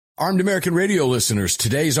Armed American Radio listeners,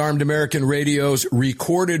 today's Armed American Radio's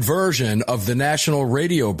recorded version of the national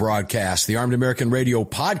radio broadcast, the Armed American Radio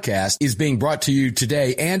podcast, is being brought to you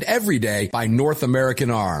today and every day by North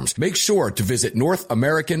American Arms. Make sure to visit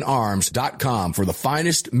NorthAmericanArms.com for the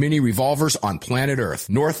finest mini revolvers on planet Earth.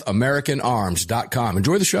 NorthAmericanArms.com.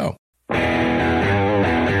 Enjoy the show.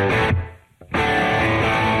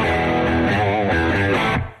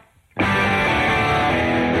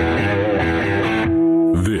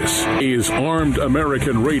 This is Armed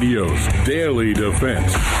American Radio's Daily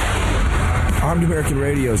Defense. Armed American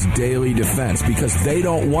Radio's Daily Defense, because they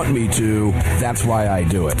don't want me to, that's why I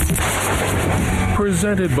do it.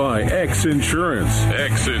 Presented by X Insurance.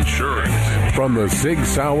 X Insurance. From the Sig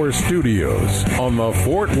Sauer Studios on the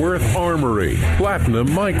Fort Worth Armory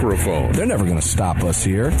Platinum Microphone. They're never going to stop us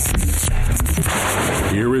here.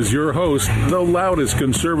 Here is your host, the loudest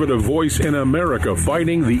conservative voice in America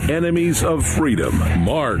fighting the enemies of freedom,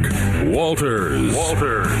 Mark Walters.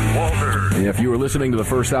 Walters. If you were listening to the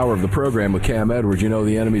first hour of the program with Cam Edwards, you know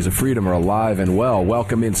the enemies of freedom are alive and well.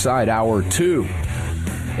 Welcome inside Hour 2.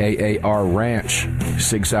 AAR Ranch,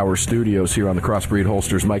 Sig Sauer Studios here on the Crossbreed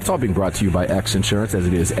Holsters Mic. It's all being brought to you by X Insurance, as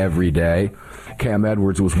it is every day. Cam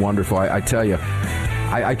Edwards was wonderful. I tell you,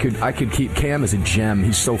 I could keep Cam as a gem.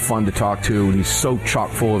 He's so fun to talk to, and he's so chock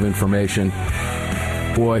full of information.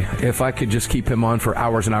 Boy, if I could just keep him on for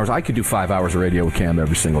hours and hours, I could do 5 hours of radio with Cam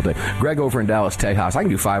every single day. Greg over in Dallas, Tejas, I can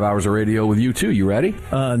do 5 hours of radio with you, too. You ready?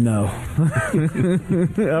 No.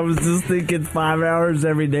 I was just thinking 5 hours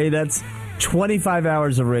every day. That's 25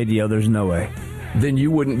 hours of radio. There's no way. Then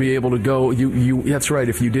you wouldn't be able to go. That's right.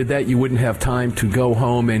 If you did that, you wouldn't have time to go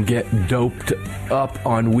home and get doped up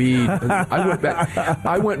on weed.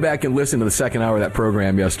 I went back and listened to the second hour of that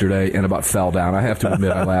program yesterday and about fell down. I have to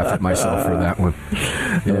admit, I laughed at myself for that one.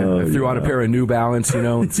 Yeah, I threw on a pair of New Balance,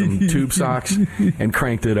 and some tube socks, and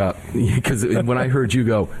cranked it up. Because when I heard you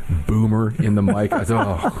go boomer in the mic, I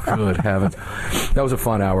thought, oh, good heavens, that was a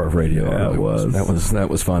fun hour of radio. Yeah, it was. That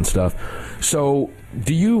was fun stuff. So,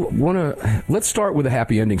 do you want to... Let's start with a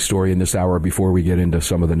happy ending story in this hour before we get into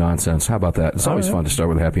some of the nonsense. How about that? It's always fun to start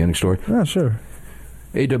with a happy ending story. Yeah, sure.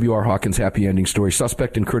 AWR Hawkins happy ending story.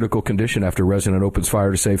 Suspect in critical condition after resident opens fire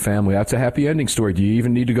to save family. That's a happy ending story. Do you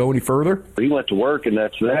even need to go any further? He went to work, and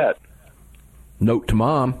that's that. Note to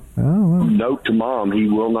mom. Oh, well. Note to mom, he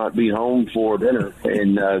will not be home for dinner,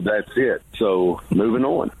 and that's it. So, moving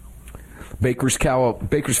on.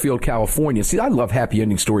 Bakersfield, California. See, I love happy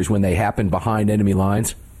ending stories when they happen behind enemy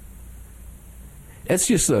lines. It's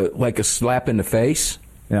just like a slap in the face.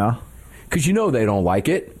 Yeah. Because you know they don't like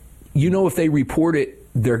it. You know if they report it,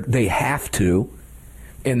 they have to,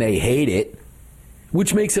 and they hate it,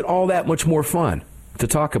 which makes it all that much more fun to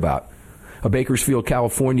talk about. A Bakersfield,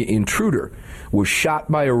 California intruder was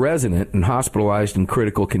shot by a resident and hospitalized in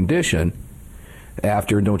critical condition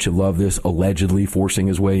after, don't you love this, allegedly forcing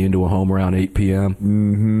his way into a home around 8 p.m.?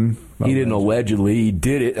 Mm-hmm. He didn't allegedly. He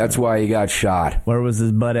did it. That's why he got shot. Where was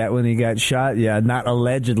his butt at when he got shot? Yeah, not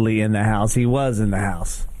allegedly in the house. He was in the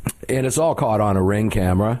house. And it's all caught on a Ring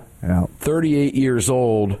camera. Yeah. 38 years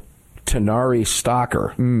old, Tanari Stalker,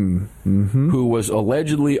 who was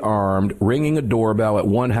allegedly armed, ringing a doorbell at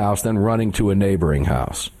one house, then running to a neighboring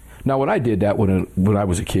house. Now, when I did that when I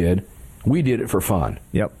was a kid, we did it for fun.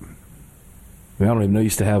 Yep. I don't even know. I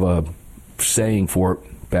used to have a saying for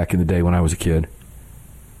it back in the day when I was a kid.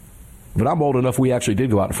 But I'm old enough, we actually did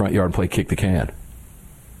go out in the front yard and play kick the can.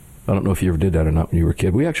 I don't know if you ever did that or not when you were a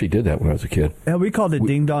kid. We actually did that when I was a kid. Yeah, we called it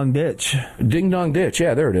Ding Dong Ditch. Ding Dong Ditch,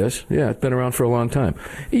 yeah, there it is. Yeah, it's been around for a long time.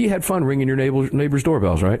 You had fun ringing your neighbor's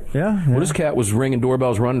doorbells, right? Yeah. Well, this cat was ringing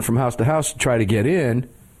doorbells, running from house to house to try to get in,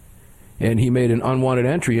 and he made an unwanted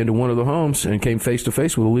entry into one of the homes and came face to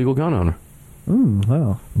face with a legal gun owner. Ooh,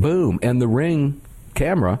 wow. Boom. And the Ring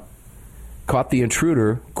camera caught the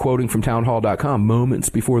intruder, quoting from townhall.com, moments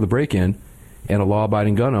before the break-in, and a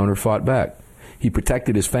law-abiding gun owner fought back. He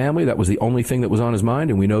protected his family. That was the only thing that was on his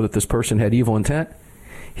mind, and we know that this person had evil intent.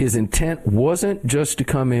 His intent wasn't just to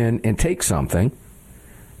come in and take something.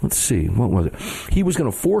 Let's see, what was it? He was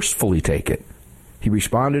going to forcefully take it. He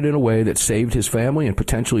responded in a way that saved his family and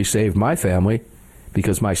potentially saved my family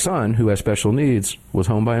because my son, who has special needs, was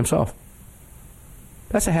home by himself.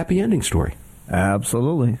 That's a happy ending story.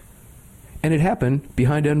 Absolutely. And it happened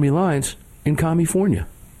behind enemy lines in California.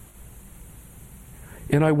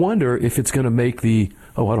 And I wonder if it's going to make the,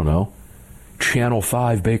 Channel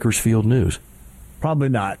 5 Bakersfield News. Probably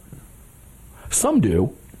not. Some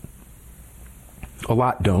do. A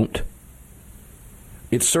lot don't.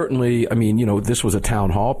 It's certainly, this was a town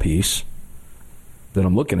hall piece that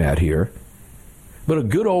I'm looking at here. But a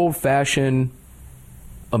good old-fashioned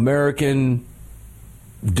American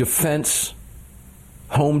defense,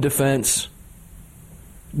 home defense.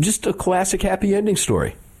 Just a classic happy ending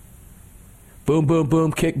story. Boom, boom,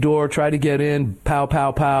 boom, kick door, try to get in, pow,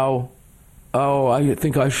 pow, pow. Oh, I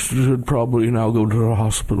think I should probably now go to the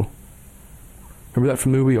hospital. Remember that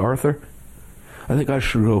from the movie Arthur? I think I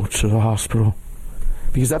should go to the hospital.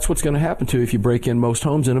 Because that's what's going to happen to you if you break in most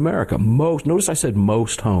homes in America. Notice I said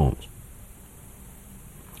most homes.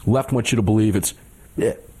 Left wants you to believe it's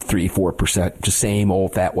 3-4%, just same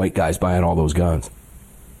old fat white guys buying all those guns.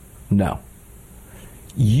 No.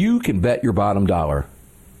 You can bet your bottom dollar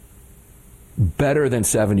better than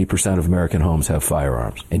 70% of American homes have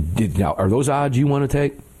firearms. And now, are those odds you want to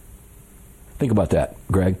take? Think about that,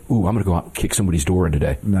 Greg. Ooh, I'm going to go out and kick somebody's door in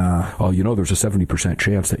today. Nah. Oh, there's a 70%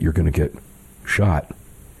 chance that you're going to get shot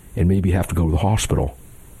and maybe have to go to the hospital.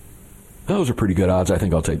 Those are pretty good odds. I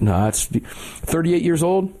think I'll take. No, it's 38 years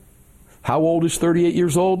old. How old is 38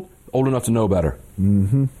 years old? Old enough to know better.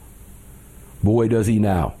 Mm-hmm. Boy, does he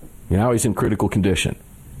now. Now he's in critical condition.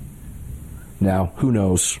 Now, who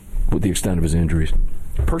knows what the extent of his injuries.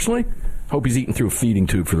 Personally, hope he's eating through a feeding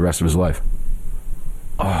tube for the rest of his life.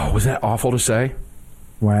 Oh, was that awful to say?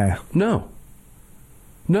 Wow. No.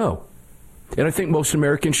 And I think most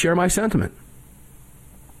Americans share my sentiment.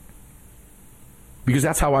 Because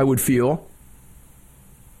that's how I would feel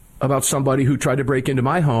about somebody who tried to break into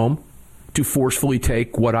my home to forcefully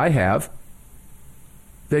take what I have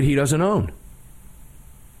that he doesn't own.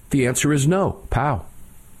 The answer is no. Pow.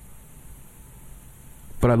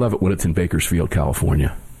 But I love it when it's in Bakersfield,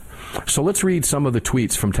 California. So let's read some of the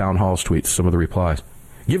tweets from Town Hall's tweets, some of the replies.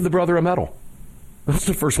 Give the brother a medal. That's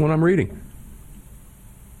the first one I'm reading.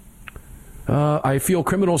 I feel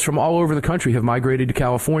criminals from all over the country have migrated to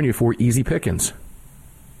California for easy pickings.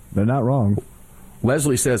 They're not wrong.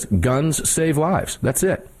 Leslie says, guns save lives. That's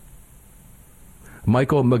it.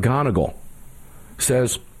 Michael McGonigal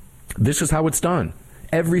says, this is how it's done.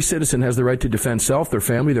 Every citizen has the right to defend self, their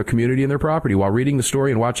family, their community, and their property. While reading the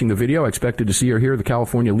story and watching the video, I expected to see or hear the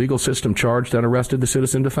California legal system charged and arrested the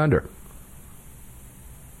citizen defender.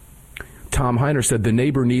 Tom Heiner said the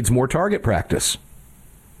neighbor needs more target practice.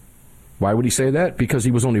 Why would he say that? Because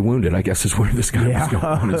he was only wounded, I guess is where this guy was going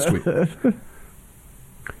on his tweet.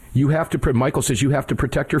 Michael says, you have to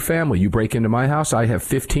protect your family. You break into my house, I have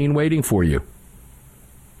 15 waiting for you.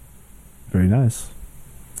 Very nice.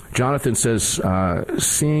 Jonathan says,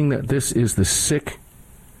 seeing that this is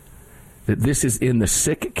in the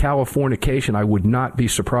sick Californication, I would not be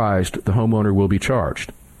surprised the homeowner will be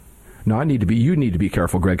charged. Now, you need to be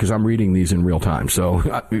careful, Greg, because I'm reading these in real time, so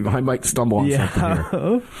I might stumble on something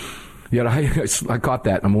here. Yeah, I caught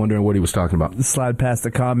that. I'm wondering what he was talking about. Slide past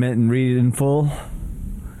the comment and read it in full.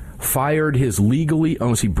 Fired his legally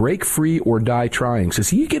owned. See, break free or die trying.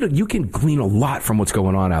 Says you can glean a lot from what's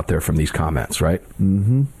going on out there from these comments, right?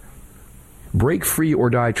 Mm-hmm. Break free or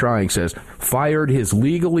die trying says fired his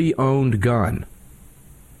legally owned gun,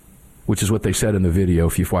 which is what they said in the video.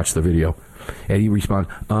 If you've watched the video, and he responds,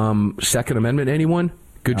 Second Amendment, anyone?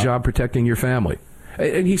 Good job protecting your family.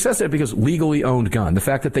 And he says that because legally owned gun. The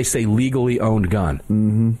fact that they say legally owned gun.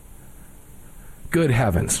 Mm-hmm. Good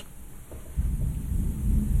heavens.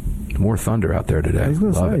 More thunder out there today. I was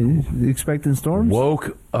going to say, you expecting storms?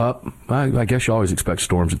 Woke up. I guess you always expect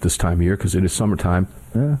storms at this time of year because it is summertime.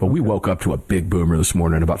 Yeah, but we woke up to a big boomer this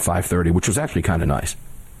morning at about 5:30, which was actually kind of nice.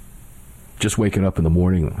 Just waking up in the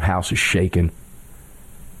morning, the house is shaking.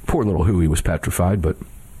 Poor little Huey was petrified, but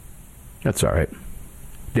that's all right.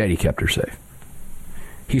 Daddy kept her safe.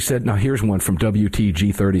 He said, now here's one from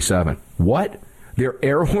WTG37. What? Their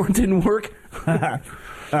air horn didn't work?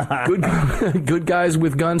 Good guys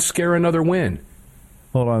with guns scare another win.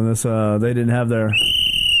 Hold on, this they didn't have their...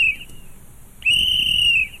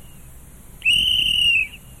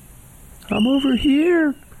 I'm over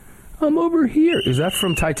here. Is that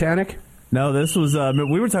from Titanic? No, this was,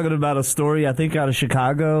 we were talking about a story, I think, out of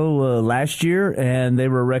Chicago last year, and they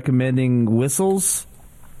were recommending whistles.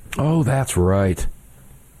 Oh, that's right.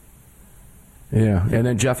 Yeah, and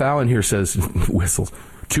then Jeff Allen here says whistles.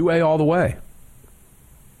 2A all the way.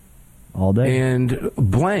 All day. And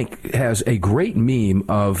Blank has a great meme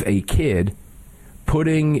of a kid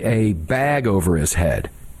putting a bag over his head.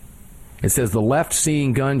 It says the left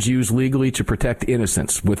seeing guns used legally to protect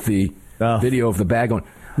innocents with the video of the bag on.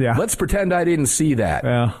 Yeah. Let's pretend I didn't see that.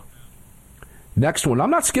 Yeah. Next one.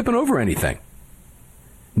 I'm not skipping over anything.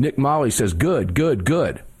 Nick Molly says,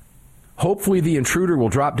 good. Hopefully the intruder will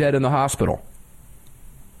drop dead in the hospital.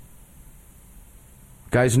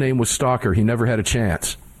 Guy's name was Stalker. He never had a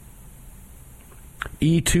chance.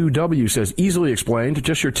 E2W says, easily explained,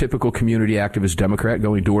 just your typical community activist Democrat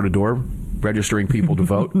going door to door, registering people to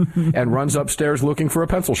vote, and runs upstairs looking for a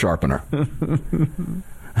pencil sharpener.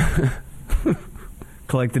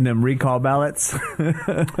 Collecting them recall ballots.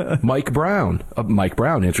 Mike Brown. Mike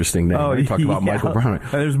Brown, interesting name. Oh, Talk about Michael Brown.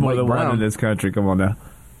 There's more Mike than Brown. one in this country. Come on now.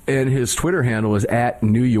 And his Twitter handle is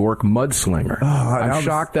 @NewYorkMudslinger. Oh, I'm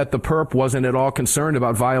shocked that the perp wasn't at all concerned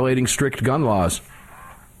about violating strict gun laws.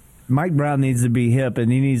 Mike Brown needs to be hip,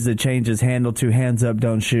 and he needs to change his handle to hands up,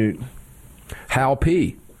 don't shoot. Hal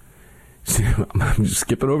P. I'm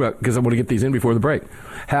skipping over because I want to get these in before the break.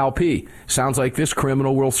 Hal P. Sounds like this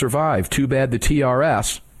criminal will survive. Too bad the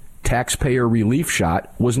TRS, taxpayer relief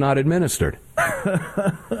shot, was not administered.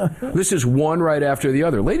 This is one right after the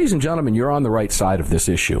other. Ladies and gentlemen, you're on the right side of this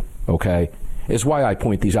issue, okay? Is why I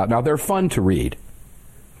point these out. Now, they're fun to read,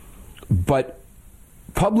 but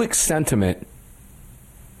public sentiment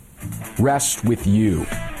rests with you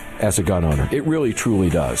as a gun owner. It really,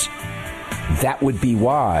 truly does. That would be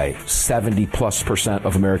why 70+%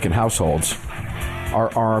 of American households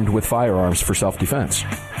are armed with firearms for self-defense.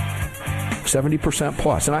 70%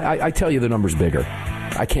 plus. And I tell you the number's bigger.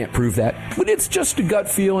 I can't prove that, but it's just a gut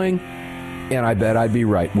feeling, and I bet I'd be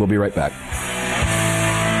right. We'll be right back.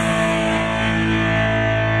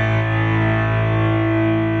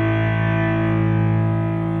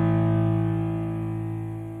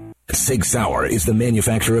 Sig Sauer is the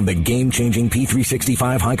manufacturer of the game-changing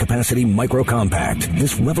P365 high-capacity micro-compact.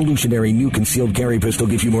 This revolutionary new concealed carry pistol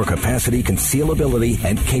gives you more capacity, concealability,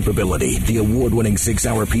 and capability. The award-winning Sig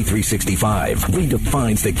Sauer P365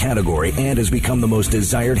 redefines the category and has become the most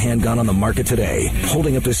desired handgun on the market today.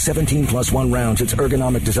 Holding up to 17+1 rounds, its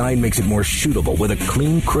ergonomic design makes it more shootable with a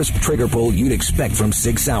clean, crisp trigger pull you'd expect from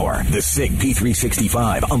Sig Sauer. The Sig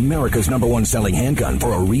P365, America's #1 selling handgun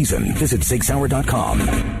for a reason. Visit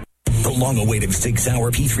SigSauer.com. The long-awaited Sig Sauer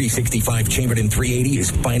P365 chambered in .380 is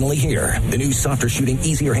finally here. The new softer shooting,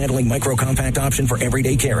 easier handling micro-compact option for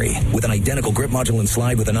everyday carry. With an identical grip module and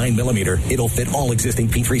slide with a 9mm, it'll fit all existing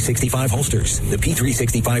P365 holsters. The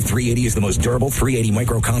P365 380 is the most durable .380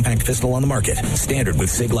 micro-compact pistol on the market. Standard with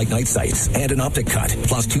SIG-like night sights and an optic cut,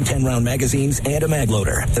 plus 2 10-round magazines and a mag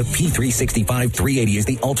loader. The P365 380 is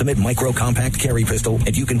the ultimate micro-compact carry pistol,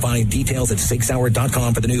 and you can find details at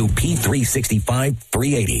SigSauer.com for the new P365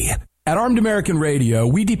 380. At Armed American Radio,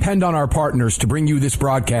 we depend on our partners to bring you this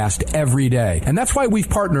broadcast every day. And that's why we've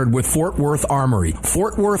partnered with Fort Worth Armory.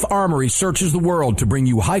 Fort Worth Armory searches the world to bring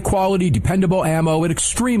you high-quality, dependable ammo at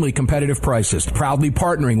extremely competitive prices. Proudly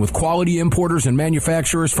partnering with quality importers and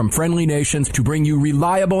manufacturers from friendly nations to bring you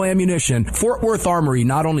reliable ammunition, Fort Worth Armory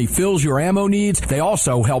not only fills your ammo needs, they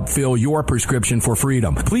also help fill your prescription for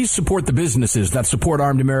freedom. Please support the businesses that support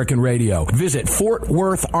Armed American Radio. Visit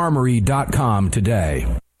FortWorthArmory.com today.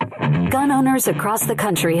 Gun owners across the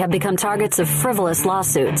country have become targets of frivolous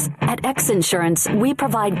lawsuits. At X Insurance, we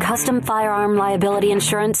provide custom firearm liability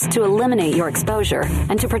insurance to eliminate your exposure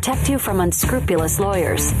and to protect you from unscrupulous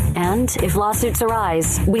lawyers. And if lawsuits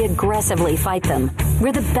arise, we aggressively fight them.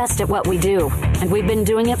 We're the best at what we do, and we've been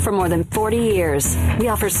doing it for more than 40 years. We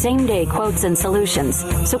offer same-day quotes and solutions.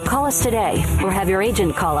 So call us today or have your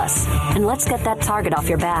agent call us, and let's get that target off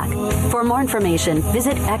your back. For more information,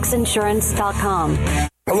 visit xinsurance.com.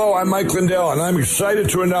 Hello, I'm Mike Lindell, and I'm excited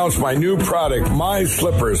to announce my new product, My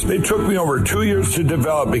Slippers. They took me over 2 years to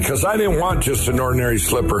develop because I didn't want just an ordinary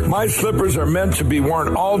slipper. My slippers are meant to be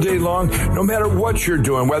worn all day long, no matter what you're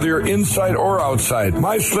doing, whether you're inside or outside.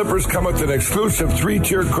 My slippers come with an exclusive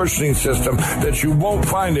 3-tier cushioning system that you won't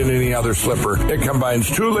find in any other slipper. It combines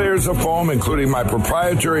 2 layers of foam, including my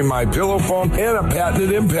proprietary My Pillow foam and a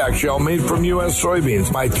patented impact gel made from U.S.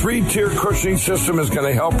 soybeans. My 3-tier cushioning system is going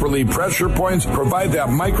to help relieve pressure points, provide that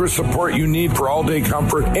micro support you need for all-day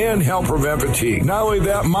comfort, and help prevent fatigue. Not only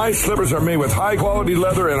that, my slippers are made with high-quality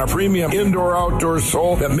leather and a premium indoor-outdoor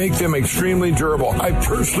sole that make them extremely durable. I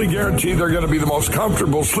personally guarantee they're going to be the most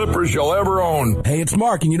comfortable slippers you'll ever own. Hey, it's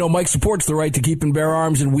Mark, and you know Mike supports the right to keep and bear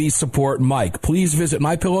arms, and we support Mike. Please visit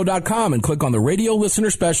MyPillow.com and click on the radio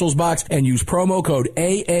listener specials box and use promo code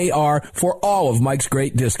AAR for all of Mike's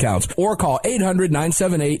great discounts. Or call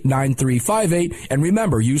 800-978-9358, and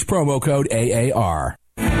remember, use promo code AAR.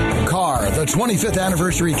 Car, the 25th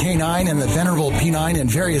anniversary K9 and the venerable P9 in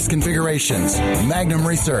various configurations. Magnum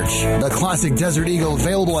Research, the classic Desert Eagle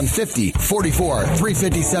available in 50, 44,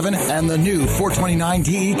 357, and the new 429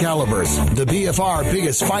 DE calibers. The BFR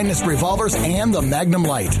biggest finest revolvers and the Magnum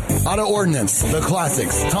Light. Auto Ordnance, the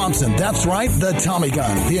classics. Thompson, that's right, the Tommy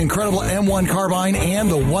gun, the incredible M1 carbine, and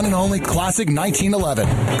the one and only classic 1911.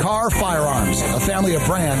 Car Firearms, a family of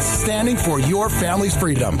brands standing for your family's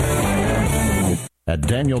freedom. At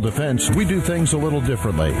Daniel Defense, we do things a little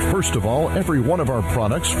differently. First of all, every one of our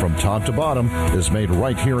products, from top to bottom, is made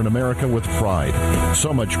right here in America with pride.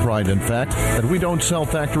 So much pride, in fact, that we don't sell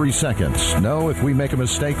factory seconds. No, if we make a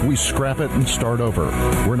mistake, we scrap it and start over.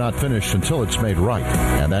 We're not finished until it's made right.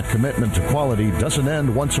 And that commitment to quality doesn't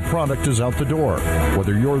end once a product is out the door.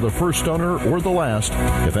 Whether you're the first owner or the last,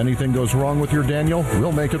 if anything goes wrong with your Daniel,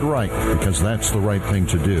 we'll make it right, because that's the right thing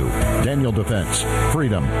to do. Daniel Defense.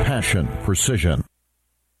 Freedom, passion, precision.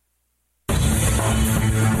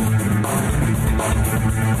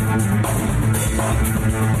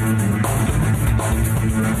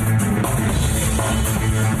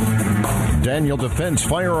 Daniel Defense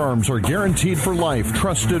firearms are guaranteed for life,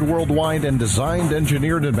 trusted worldwide, and designed,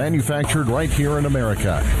 engineered, and manufactured right here in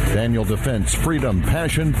America. Daniel Defense, freedom,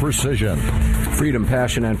 passion, precision. Freedom,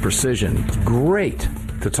 passion, and precision. Great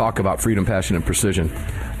to talk about freedom, passion, and precision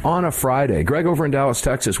on a Friday. Greg over in Dallas,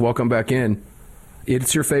 Texas, welcome back in.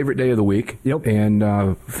 It's your favorite day of the week. Yep.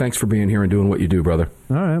 And thanks for being here and doing what you do, brother.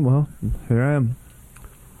 All right, well, here I am.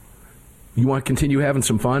 You want to continue having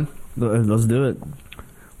some fun? Let's do it.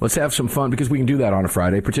 Let's have some fun, because we can do that on a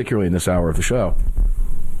Friday, particularly in this hour of the show.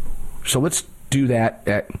 So let's do that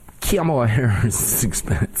at Kamala Harris'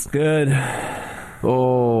 expense. Good.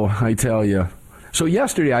 Oh, I tell you. So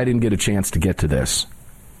yesterday I didn't get a chance to get to this,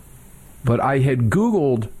 but I had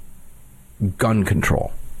Googled gun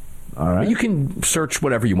control. All right. You can search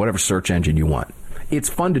whatever search engine you want. It's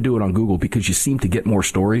fun to do it on Google because you seem to get more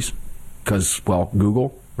stories because, well,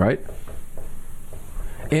 Google, right?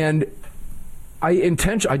 And I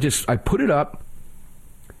put it up,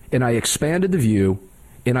 and I expanded the view,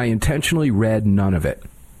 and I intentionally read none of it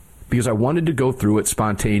because I wanted to go through it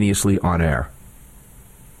spontaneously on air.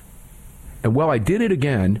 And, well, I did it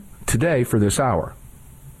again today for this hour.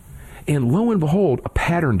 And lo and behold, a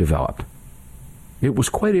pattern developed. It was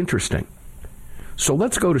quite interesting. So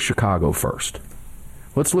let's go to Chicago first.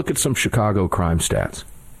 Let's look at some Chicago crime stats.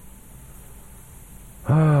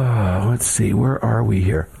 Let's see, where are we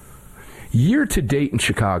here? Year to date in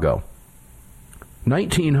Chicago,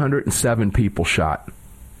 1,907 people shot,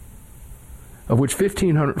 of which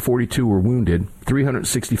 1,542 were wounded,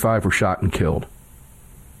 365 were shot and killed.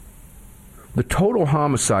 The total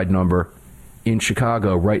homicide number in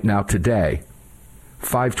Chicago right now today,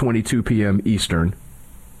 5:22 p.m. Eastern,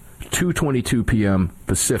 2:22 p.m.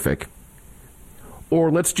 Pacific, or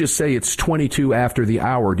let's just say it's 22 after the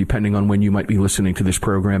hour, depending on when you might be listening to this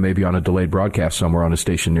program, maybe on a delayed broadcast somewhere on a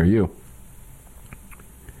station near you.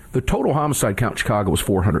 The total homicide count in Chicago was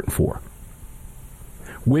 404,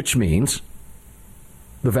 which means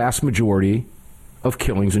the vast majority of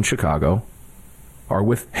killings in Chicago are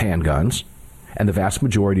with handguns, and the vast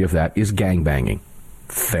majority of that is gangbanging.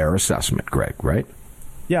 Fair assessment, Greg, right?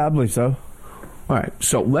 Yeah, I believe so. All right,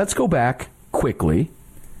 so let's go back quickly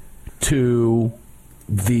to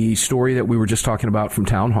the story that we were just talking about from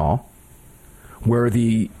Town Hall, where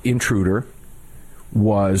the intruder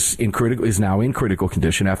is now in critical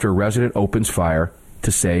condition after a resident opens fire to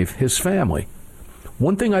save his family.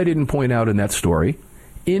 One thing I didn't point out in that story,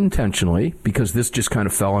 intentionally, because this just kind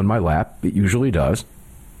of fell on my lap, it usually does,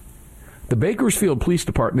 the Bakersfield Police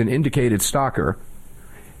Department indicated Stalker,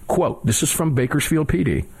 quote, this is from Bakersfield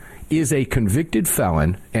PD, is a convicted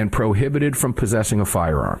felon and prohibited from possessing a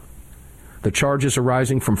firearm. The charges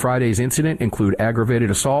arising from Friday's incident include aggravated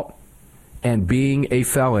assault and being a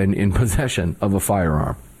felon in possession of a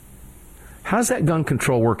firearm. How's that gun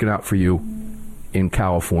control working out for you in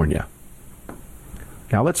California?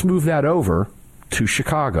 Now let's move that over to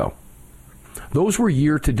Chicago. Those were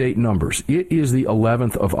year-to-date numbers. It is the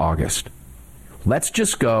 11th of August. Let's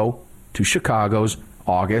just go to Chicago's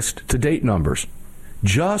August-to-date numbers.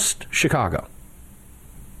 Just Chicago.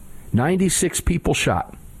 96 people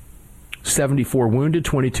shot. 74 wounded,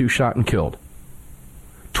 22 shot and killed.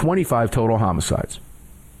 25 total homicides.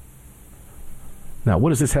 Now, what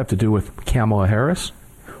does this have to do with Kamala Harris?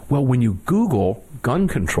 Well, when you Google gun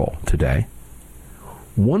control today,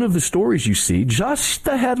 one of the stories you see, just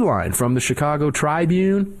the headline from the Chicago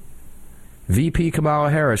Tribune, VP Kamala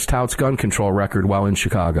Harris touts gun control record while in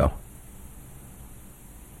Chicago.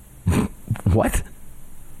 What?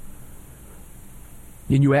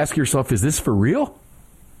 And you ask yourself, is this for real?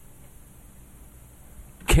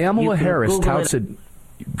 Kamala Harris touts it.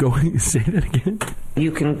 Go say that again.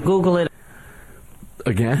 You can Google it.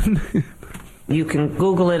 Again? You can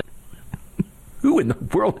Google it. Who in the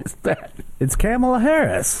world is that? It's Kamala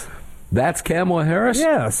Harris. That's Kamala Harris?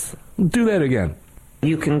 Yes. Do that again.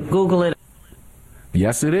 You can Google it.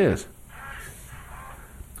 Yes, it is.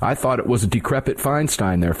 I thought it was a decrepit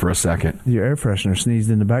Feinstein there for a second. Your air freshener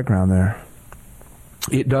sneezed in the background there.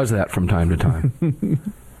 It does that from time to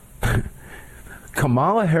time.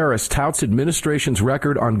 Kamala Harris touts administration's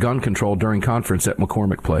record on gun control during conference at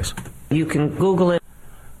McCormick Place. You can Google it.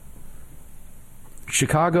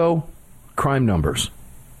 Chicago crime numbers.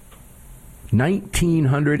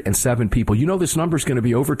 1,907 people. You know this number is going to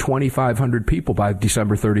be over 2,500 people by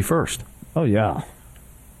December 31st. Oh, yeah.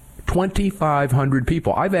 2,500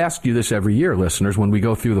 people. I've asked you this every year, listeners, when we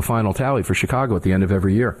go through the final tally for Chicago at the end of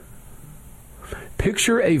every year.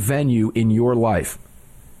 Picture a venue in your life.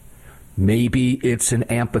 Maybe it's an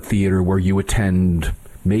amphitheater where you attend.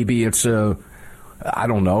 Maybe it's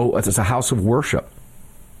it's a house of worship.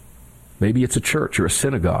 Maybe it's a church or a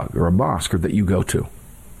synagogue or a mosque that you go to.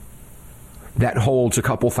 That holds a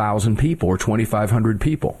couple thousand people or 2,500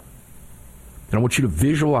 people. And I want you to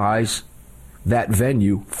visualize that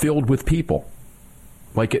venue filled with people,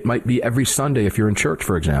 like it might be every Sunday if you're in church,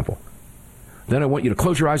 for example. Then I want you to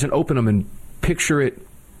close your eyes and open them and picture it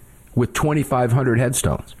with 2,500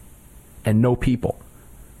 headstones and no people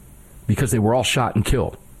because they were all shot and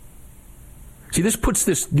killed. See, this puts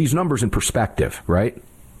these numbers in perspective, right?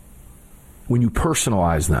 When you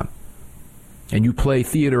personalize them and you play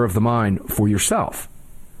theater of the mind for yourself.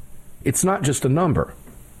 It's not just a number.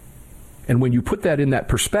 And when you put that in that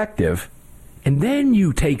perspective, and then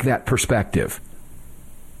you take that perspective,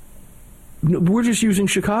 we're just using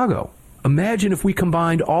Chicago. Imagine if we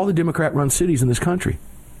combined all the Democrat-run cities in this country.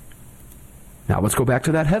 Now let's go back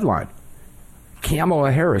to that headline.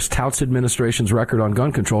 Kamala Harris touts administration's record on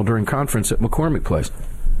gun control during conference at McCormick Place.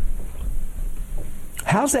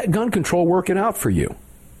 How's that gun control working out for you?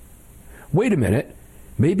 Wait a minute.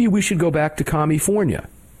 Maybe we should go back to California.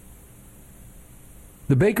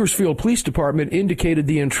 The Bakersfield Police Department indicated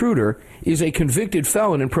the intruder is a convicted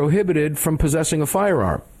felon and prohibited from possessing a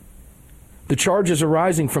firearm. The charges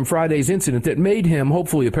arising from Friday's incident that made him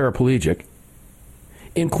hopefully a paraplegic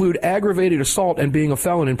include aggravated assault and being a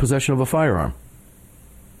felon in possession of a firearm.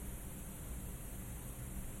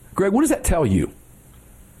 Greg, what does that tell you?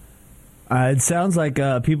 It sounds like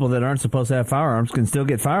people that aren't supposed to have firearms can still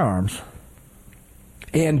get firearms.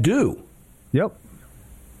 And do. Yep.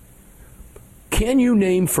 Can you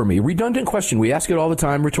name for me, redundant question, we ask it all the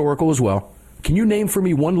time, rhetorical as well. Can you name for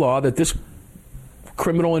me one law that this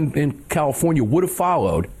criminal in California would have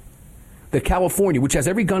followed, that California, which has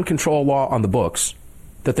every gun control law on the books,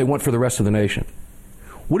 that they want for the rest of the nation?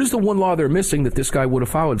 What is the one law they're missing that this guy would have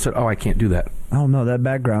followed and said, oh, I can't do that? I don't know. That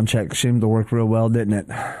background check seemed to work real well, didn't it?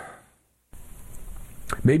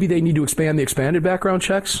 Maybe they need to expand the expanded background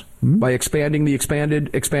checks by expanding the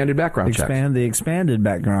expanded background checks. Expand the expanded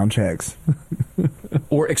background checks.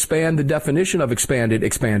 Or expand the definition of expanded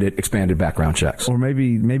background checks. Or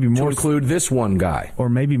maybe more to include this one guy. Or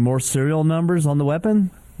maybe more serial numbers on the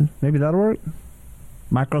weapon. Maybe that'll work.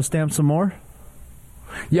 Microstamp some more.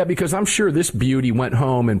 Yeah, because I'm sure this beauty went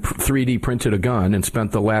home and 3D printed a gun and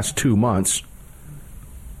spent the last 2 months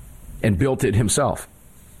and built it himself,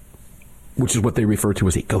 which is what they refer to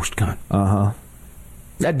as a ghost gun. Uh-huh.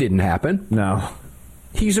 That didn't happen. No.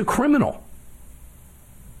 He's a criminal.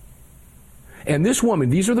 And this woman,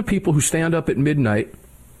 these are the people who stand up at midnight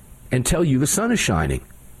and tell you the sun is shining.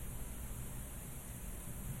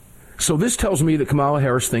 So this tells me that Kamala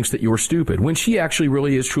Harris thinks that you're stupid, when she actually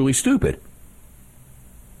really is truly stupid.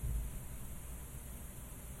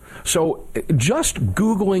 So just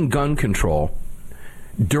Googling gun control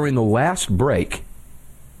during the last break,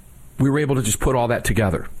 we were able to just put all that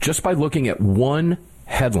together just by looking at one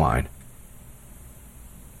headline.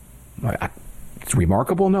 It's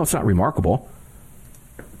remarkable? No, it's not remarkable.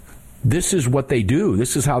 This is what they do.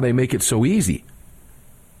 This is how they make it so easy.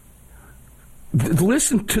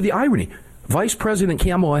 Listen to the irony. Vice President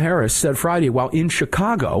Kamala Harris said Friday while in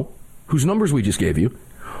Chicago, whose numbers we just gave you,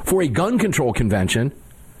 for a gun control convention,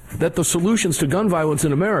 that the solutions to gun violence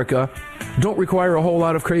in America don't require a whole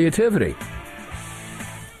lot of creativity.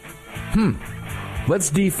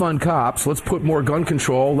 Let's defund cops. Let's put more gun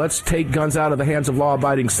control. Let's take guns out of the hands of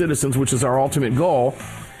law-abiding citizens, which is our ultimate goal.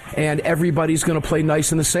 And everybody's going to play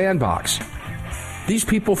nice in the sandbox. These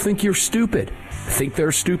people think you're stupid. Think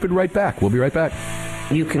they're stupid right back. We'll be right back.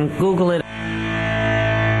 You can Google it.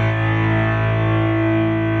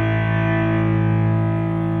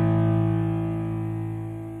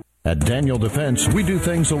 At Daniel Defense, we do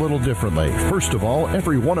things a little differently. First of all,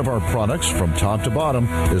 every one of our products from top to bottom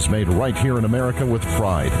is made right here in America with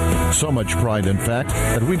pride. So much pride, in fact,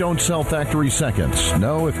 that we don't sell factory seconds.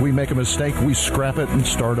 No, if we make a mistake, we scrap it and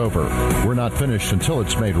start over. We're not finished until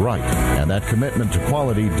it's made right. And that commitment to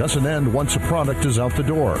quality doesn't end once a product is out the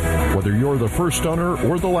door. Whether you're the first owner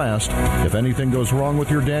or the last, if anything goes wrong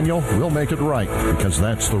with your Daniel, we'll make it right, because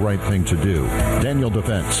that's the right thing to do. Daniel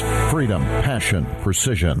Defense. Freedom, passion,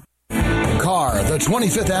 precision. Car, the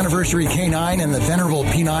 25th anniversary K9 and the venerable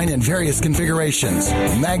P9 in various configurations.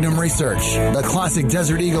 Magnum Research, the classic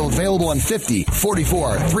Desert Eagle available in 50,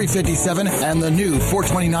 44, 357, and the new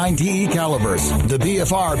 429 DE calibers. The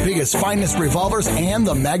BFR biggest finest revolvers and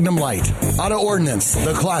the Magnum Light. Auto Ordnance,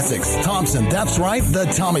 the classics. Thompson, that's right, the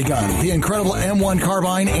Tommy gun, the incredible M1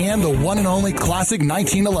 carbine, and the one and only classic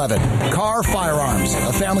 1911. Car Firearms,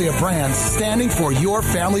 a family of brands standing for your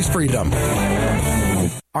family's freedom.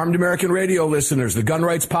 Armed American Radio listeners, the Gun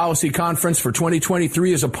Rights Policy Conference for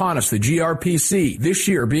 2023 is upon us, the GRPC, this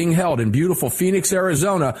year being held in beautiful Phoenix,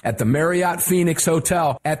 Arizona at the Marriott Phoenix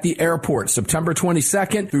Hotel at the airport, September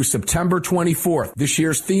 22nd through September 24th. This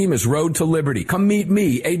year's theme is Road to Liberty. Come meet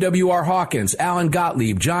me, A.W.R. Hawkins, Alan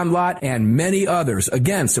Gottlieb, John Lott, and many others.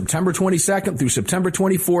 Again, September 22nd through September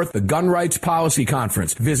 24th, the Gun Rights Policy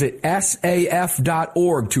Conference. Visit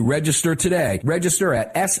saf.org to register today. Register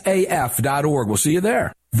at saf.org. We'll see you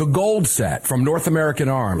there. The Gold Set from North American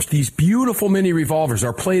Arms. These beautiful mini revolvers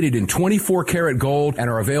are plated in 24 karat gold and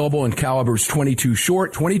are available in calibers 22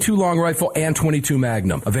 short, 22 long rifle, and 22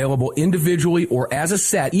 magnum. Available individually or as a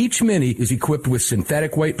set, each mini is equipped with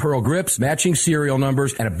synthetic white pearl grips, matching serial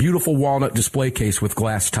numbers, and a beautiful walnut display case with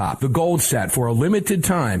glass top. The Gold Set for a limited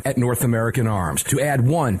time at North American Arms. To add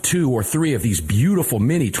 1, 2, or 3 of these beautiful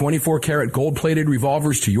mini 24 karat gold plated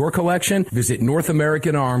revolvers to your collection, visit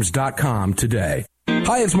NorthAmericanArms.com today.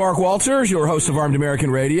 Hi, it's Mark Walters, your host of Armed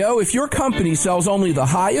American Radio. If your company sells only the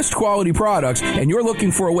highest quality products and you're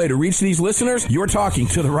looking for a way to reach these listeners, you're talking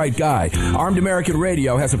to the right guy. Armed American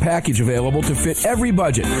Radio has a package available to fit every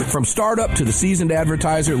budget, from startup to the seasoned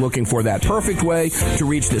advertiser looking for that perfect way to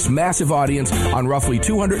reach this massive audience on roughly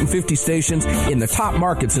 250 stations in the top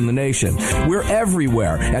markets in the nation. We're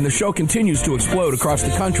everywhere, and the show continues to explode across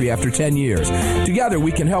the country after 10 years. Together,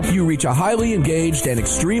 we can help you reach a highly engaged and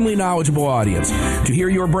extremely knowledgeable audience. To hear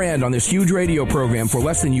your brand on this huge radio program for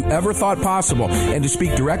less than you ever thought possible and to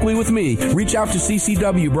speak directly with me, reach out to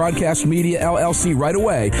CCW Broadcast Media LLC right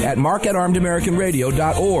away at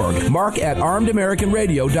mark@armedamericanradio.org.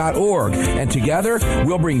 mark@armedamericanradio.org. And together,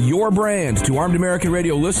 we'll bring your brand to Armed American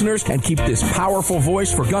Radio listeners and keep this powerful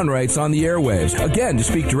voice for gun rights on the airwaves. Again, to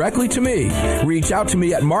speak directly to me, reach out to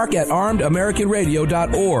me at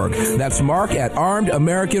mark@armedamericanradio.org. That's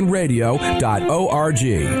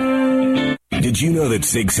mark@armedamericanradio.org. Did you know that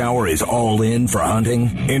Sig Sauer is all in for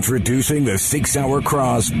hunting? Introducing the Sig Sauer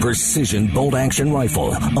Cross Precision Bolt Action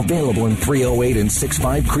Rifle. Available in .308 and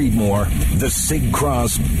 6.5 Creedmoor. The Sig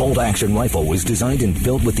Cross Bolt Action Rifle was designed and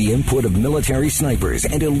built with the input of military snipers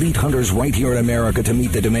and elite hunters right here in America to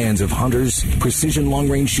meet the demands of hunters, precision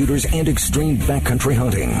long-range shooters, and extreme backcountry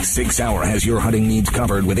hunting. Sig Sauer has your hunting needs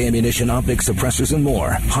covered with ammunition, optics, suppressors, and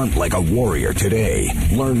more. Hunt like a warrior today.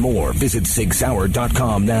 Learn more. Visit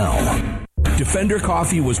SigSauer.com now. Defender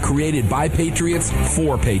Coffee was created by patriots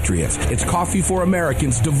for patriots. It's coffee for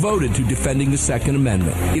Americans devoted to defending the Second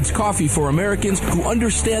Amendment. It's coffee for Americans who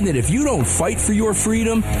understand that if you don't fight for your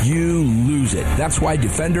freedom, you lose it. That's why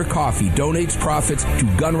Defender Coffee donates profits to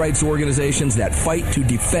gun rights organizations that fight to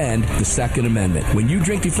defend the Second Amendment. When you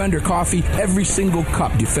drink Defender Coffee, every single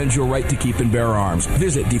cup defends your right to keep and bear arms.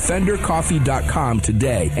 Visit DefenderCoffee.com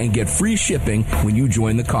today and get free shipping when you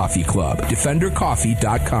join the coffee club.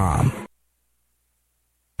 DefenderCoffee.com.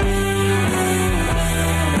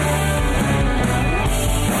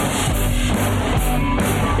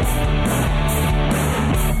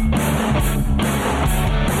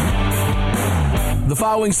 The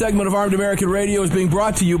following segment of Armed American Radio is being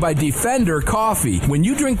brought to you by Defender Coffee. When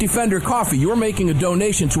you drink Defender Coffee, you're making a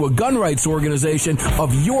donation to a gun rights organization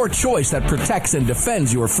of your choice that protects and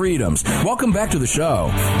defends your freedoms. Welcome back to the show.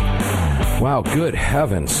 Wow, good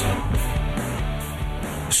heavens.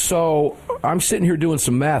 So I'm sitting here doing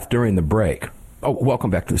some math during the break. Oh, welcome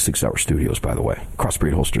back to the 6 Hour Studios, by the way.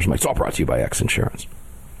 Crossbreed Holsters. It's all brought to you by X Insurance.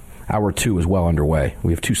 Hour 2 is well underway.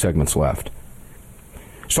 We have 2 segments left.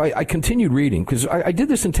 So I continued reading, because I did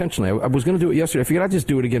this intentionally. I was going to do it yesterday. I figured I'd just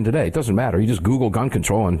do it again today. It doesn't matter. You just Google gun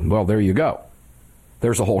control, and, well, there you go.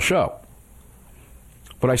 There's a whole show.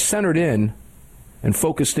 But I centered in and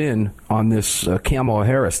focused in on this Kamala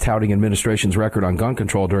Harris touting administration's record on gun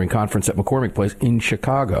control during conference at McCormick Place in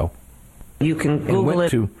Chicago. You can Google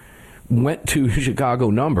it. went to Chicago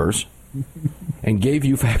numbers and gave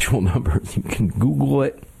you factual numbers. You can Google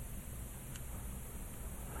it.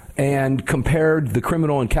 And compared the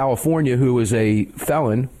criminal in California who is a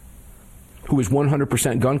felon, who is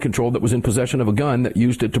 100% gun controlled, that was in possession of a gun, that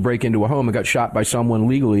used it to break into a home and got shot by someone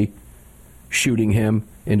legally shooting him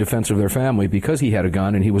in defense of their family because he had a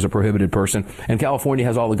gun and he was a prohibited person. And California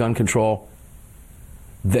has all the gun control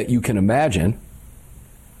that you can imagine.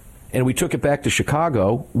 And we took it back to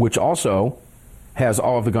Chicago, which also has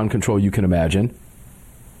all of the gun control you can imagine.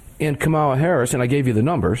 And Kamala Harris, and I gave you the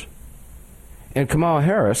numbers, and Kamala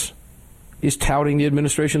Harris is touting the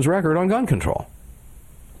administration's record on gun control.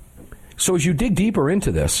 So as you dig deeper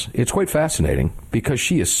into this, it's quite fascinating because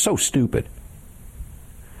she is so stupid.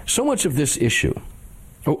 So much of this issue.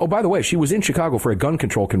 Oh, by the way, she was in Chicago for a gun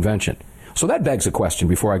control convention. So that begs a question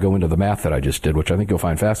before I go into the math that I just did, which I think you'll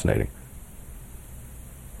find fascinating.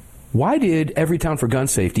 Why did Everytown for Gun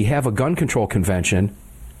Safety have a gun control convention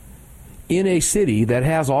in a city that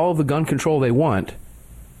has all of the gun control they want,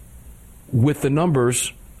 with the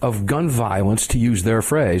numbers of gun violence, to use their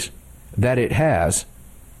phrase, that it has?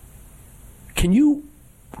 Can you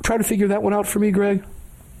try to figure that one out for me, Greg?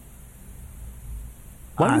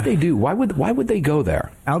 Why would they do? Why would they go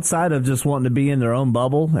there? Outside of just wanting to be in their own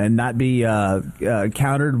bubble and not be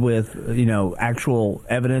countered with, actual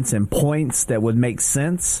evidence and points that would make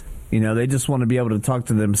sense. They just want to be able to talk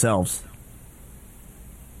to themselves.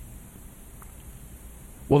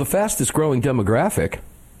 Well, the fastest growing demographic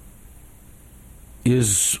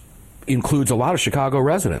includes a lot of Chicago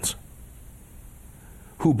residents,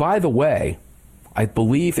 who, by the way, I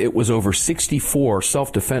believe it was over 64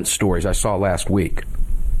 self-defense stories I saw last week,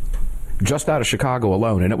 just out of Chicago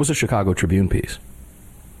alone, and it was a Chicago Tribune piece,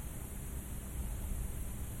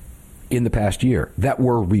 in the past year, that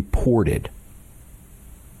were reported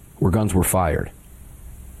where guns were fired.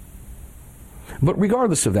 But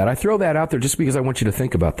regardless of that, I throw that out there just because I want you to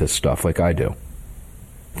think about this stuff like I do.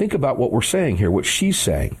 Think about what we're saying here, what she's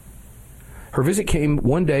saying. Her visit came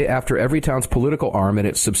one day after Everytown's political arm and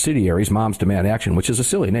its subsidiaries, Moms Demand Action, which is a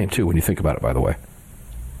silly name, too, when you think about it, by the way.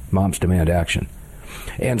 Moms Demand Action.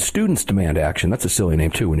 And Students Demand Action, that's a silly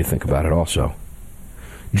name, too, when you think about it also.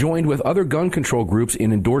 Joined with other gun control groups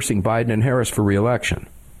in endorsing Biden and Harris for re-election.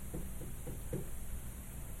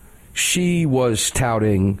 She was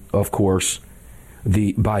touting, of course,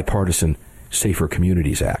 the bipartisan Safer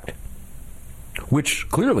Communities Act, which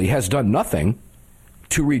clearly has done nothing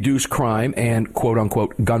to reduce crime and,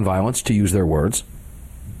 quote-unquote, gun violence, to use their words,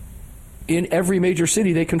 in every major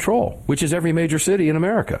city they control, which is every major city in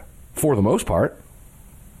America, for the most part,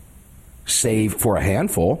 save for a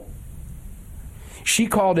handful. She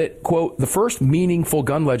called it, quote, the first meaningful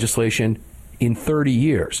gun legislation in 30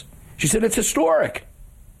 years. She said it's historic,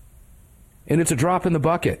 and it's a drop in the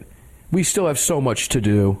bucket. We still have so much to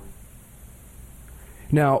do.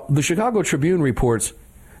 Now, the Chicago Tribune reports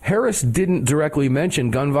Harris didn't directly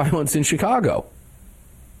mention gun violence in Chicago.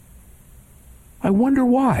 I wonder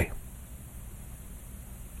why.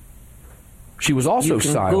 She was also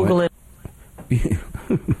silent. Google it.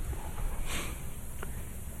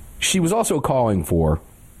 She was also calling for,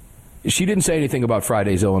 she didn't say anything about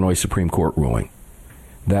Friday's Illinois Supreme Court ruling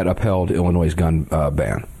that upheld Illinois' gun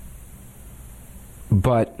ban.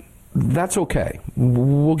 But that's okay.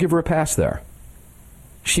 We'll give her a pass there.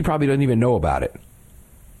 She probably doesn't even know about it.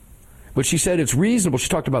 But she said it's reasonable, she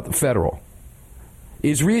talked about the federal,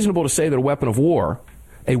 it's reasonable to say that a weapon of war,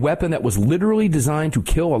 a weapon that was literally designed to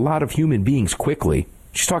kill a lot of human beings quickly,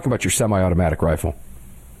 she's talking about your semi-automatic rifle,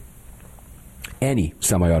 any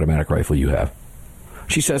semi-automatic rifle you have,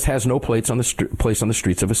 she says has no place on the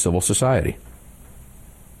streets of a civil society.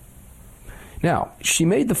 Now, she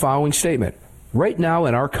made the following statement. Right now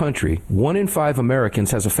in our country, 1 in 5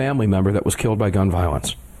 Americans has a family member that was killed by gun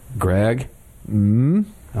violence. Greg?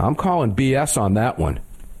 I'm calling BS on that one.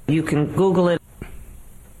 You can Google it.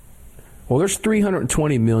 Well, there's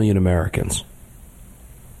 320 million Americans.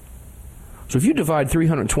 So if you divide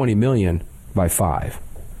 320 million by 5,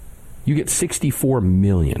 you get 64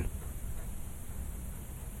 million.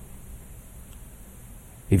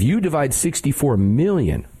 If you divide 64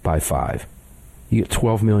 million by 5, you get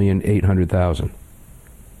 12,800,000.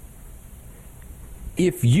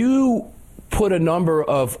 If you put a number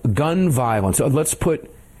of gun violence, let's put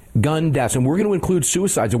gun deaths, and we're going to include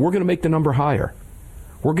suicides, and we're going to make the number higher.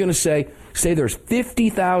 We're going to say there's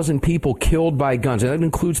 50,000 people killed by guns, and that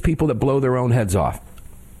includes people that blow their own heads off.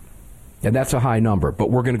 And that's a high number,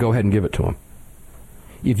 but we're going to go ahead and give it to them.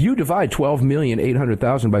 If you divide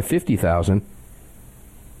 12,800,000 by 50,000,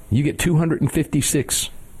 you get 256,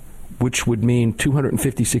 which would mean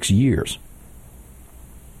 256 years.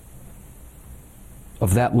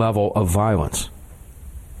 of that level of violence.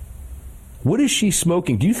 What is she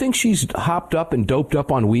smoking? Do you think she's hopped up and doped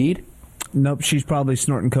up on weed? Nope, she's probably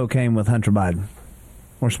snorting cocaine with Hunter Biden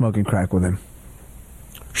or smoking crack with him.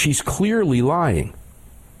 She's clearly lying.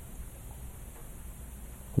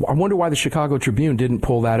 I wonder why the Chicago Tribune didn't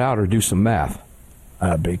pull that out or do some math.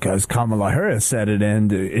 Because Kamala Harris said it,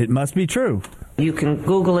 and it must be true. You can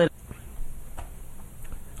Google it.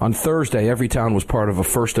 On Thursday, Everytown was part of a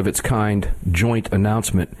first-of-its-kind joint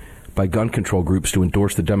announcement by gun control groups to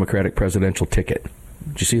endorse the Democratic presidential ticket.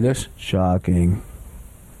 Did you see this? Shocking.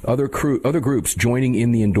 Other groups joining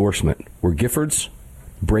in the endorsement were Giffords,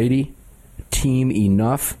 Brady, Team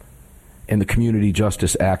Enough, and the Community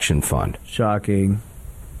Justice Action Fund. Shocking.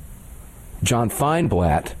 John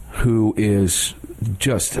Feinblatt, who is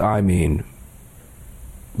just,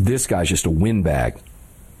 this guy's just a windbag.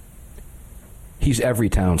 He's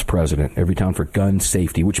Everytown's president, Everytown for Gun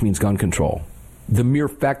Safety, which means gun control. The mere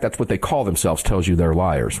fact that's what they call themselves tells you they're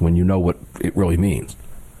liars when you know what it really means.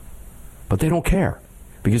 But they don't care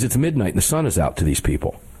because it's midnight and the sun is out to these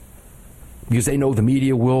people. Because they know the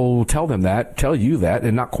media will tell you that,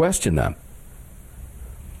 and not question them.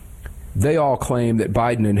 They all claim that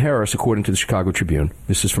Biden and Harris, according to the Chicago Tribune,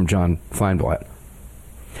 this is from John Feinblatt,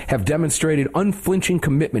 have demonstrated unflinching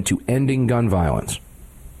commitment to ending gun violence.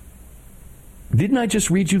 Didn't I just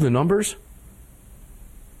read you the numbers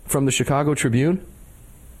from the Chicago Tribune?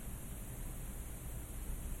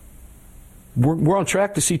 We're on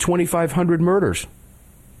track to see 2,500 murders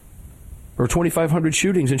or 2,500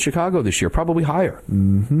 shootings in Chicago this year, probably higher.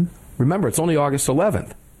 Mm-hmm. Remember, it's only August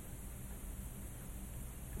 11th.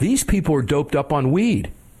 These people are doped up on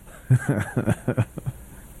weed.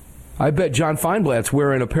 I bet John Feinblatt's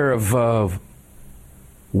wearing a pair of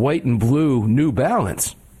white and blue New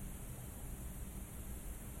Balance.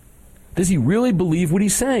 Does he really believe what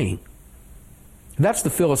he's saying? That's the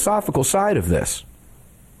philosophical side of this.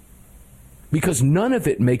 Because none of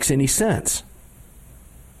it makes any sense.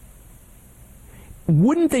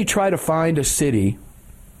 Wouldn't they try to find a city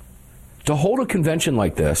to hold a convention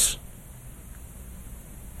like this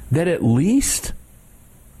that at least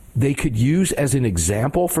they could use as an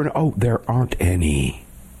example for, there aren't any.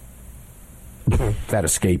 That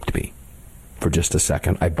escaped me for just a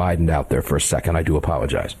second. I Bidened out there for a second. I do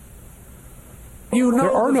apologize. You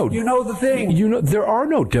know the thing. There are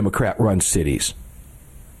no Democrat-run cities.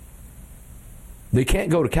 They can't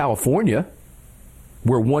go to California,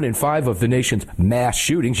 where 1 in 5 of the nation's mass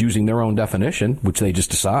shootings, using their own definition, which they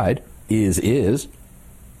just decide is,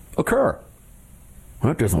 occur.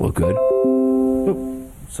 Well, that doesn't look good.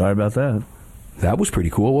 Sorry about that. That was pretty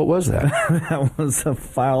cool. What was that? That was a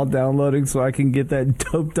file downloading so I can get that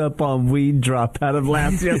doped up on weed drop out of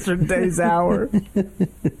yesterday's hour.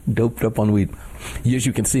 Doped up on weed. As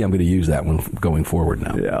you can see, I'm going to use that one going forward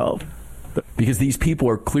now. Yeah. Because these people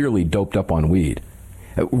are clearly doped up on weed.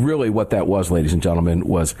 Really what that was, ladies and gentlemen,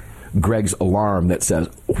 was Greg's alarm that says,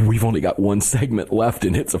 we've only got one segment left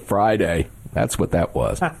and it's a Friday. That's what that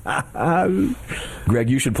was. Greg,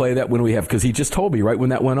 you should play that when we have, because he just told me right when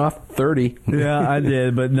that went off, 30. Yeah, I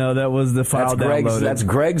did, but no, that was the file downloaded. That's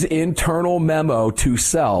Greg's internal memo to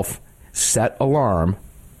self. Set alarm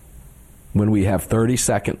when we have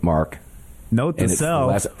 30-second mark. Note to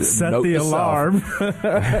self, set the alarm.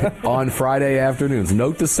 On Friday afternoons.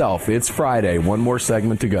 Note to self, it's Friday. One more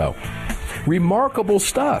segment to go. Remarkable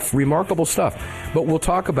stuff. But we'll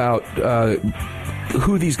talk about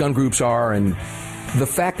who these gun groups are and the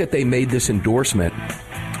fact that they made this endorsement,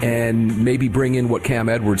 and maybe bring in what Cam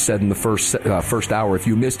Edwards said in the first hour. If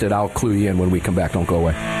you missed it, I'll clue you in when we come back. Don't go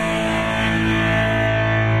away.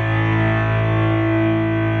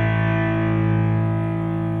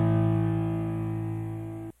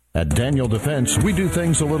 At Daniel Defense, we do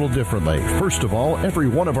things a little differently. First of all, every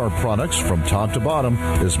one of our products, from top to bottom,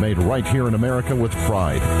 is made right here in America with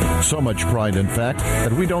pride. So much pride, in fact,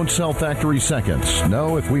 that we don't sell factory seconds.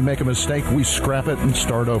 No, if we make a mistake, we scrap it and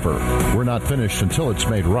start over. We're not finished until it's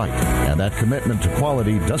made right. And that commitment to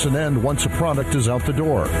quality doesn't end once a product is out the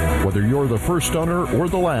door. Whether you're the first owner or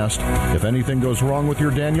the last, if anything goes wrong with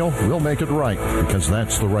your Daniel, we'll make it right, because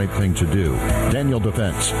that's the right thing to do. Daniel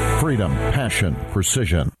Defense. Freedom, passion,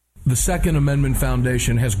 precision. The Second Amendment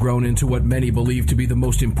Foundation has grown into what many believe to be the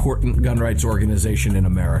most important gun rights organization in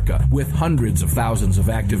America. With hundreds of thousands of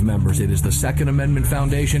active members, it is the Second Amendment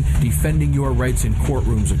Foundation defending your rights in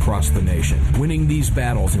courtrooms across the nation. Winning these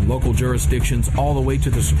battles in local jurisdictions all the way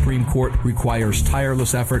to the Supreme Court requires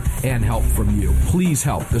tireless effort and help from you. Please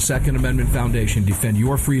help the Second Amendment Foundation defend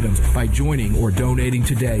your freedoms by joining or donating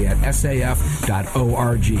today at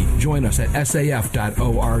saf.org. Join us at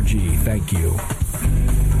saf.org. Thank you.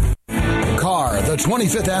 Call BFR, the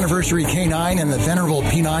 25th anniversary K9 and the venerable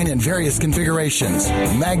P9 in various configurations.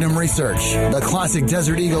 Magnum Research, the classic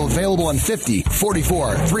Desert Eagle available in 50,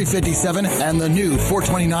 44, 357, and the new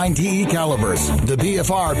 429 DE calibers. The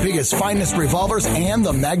BFR biggest, finest revolvers, and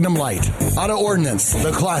the Magnum Light. Auto Ordnance,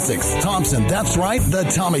 the classics. Thompson, that's right, the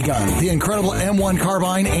Tommy gun, the incredible M1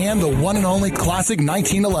 carbine, and the one and only classic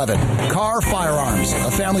 1911. Carr Firearms,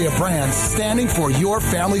 a family of brands standing for your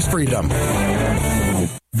family's freedom.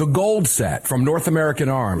 The Gold Set from North American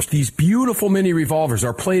Arms. These beautiful mini revolvers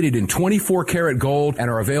are plated in 24 karat gold and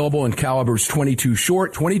are available in calibers 22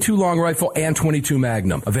 short, 22 long rifle, and 22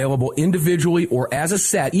 magnum. Available individually or as a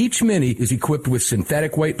set, each mini is equipped with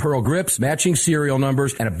synthetic white pearl grips, matching serial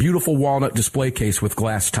numbers, and a beautiful walnut display case with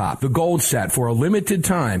glass top. The Gold Set for a limited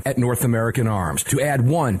time at North American Arms. To add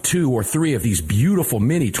 1, 2, or 3 of these beautiful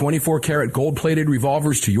mini 24 karat gold plated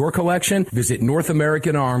revolvers to your collection, visit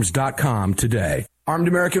NorthAmericanArms.com today. Armed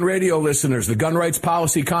American Radio listeners, the Gun Rights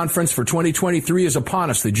Policy Conference for 2023 is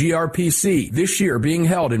upon us, the GRPC, this year being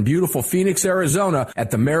held in beautiful Phoenix, Arizona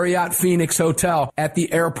at the Marriott Phoenix Hotel at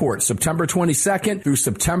the airport, September 22nd through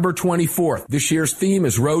September 24th. This year's theme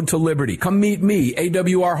is Road to Liberty. Come meet me,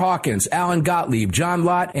 AWR Hawkins, Alan Gottlieb, John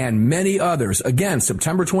Lott, and many others. Again,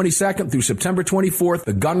 September 22nd through September 24th,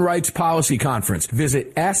 the Gun Rights Policy Conference.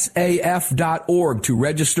 Visit saf.org to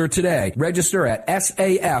register today. Register at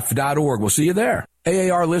saf.org. We'll see you there.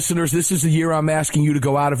 AAR listeners, this is the year I'm asking you to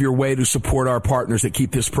go out of your way to support our partners that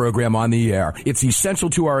keep this program on the air. It's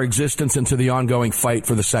essential to our existence and to the ongoing fight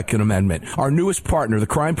for the Second Amendment. Our newest partner, the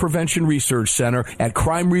Crime Prevention Research Center at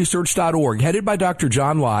crimeresearch.org, headed by Dr.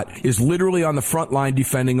 John Lott, is literally on the front line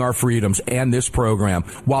defending our freedoms and this program.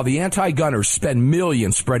 While the anti-gunners spend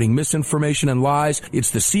millions spreading misinformation and lies,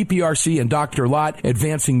 it's the CPRC and Dr. Lott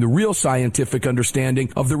advancing the real scientific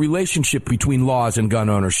understanding of the relationship between laws and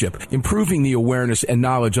gun ownership, improving the awareness and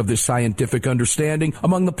knowledge of this scientific understanding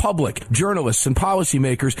among the public, journalists, and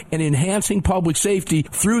policymakers, and enhancing public safety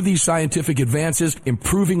through these scientific advances,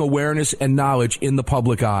 improving awareness and knowledge in the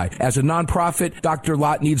public eye. As a nonprofit, Dr.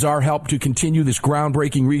 Lott needs our help to continue this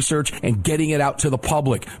groundbreaking research and getting it out to the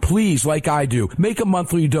public. Please, like I do, make a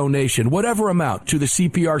monthly donation, whatever amount, to the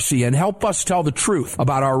CPRC and help us tell the truth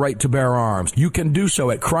about our right to bear arms. You can do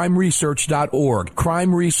so at crimeresearch.org.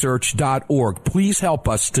 crimeresearch.org. Please help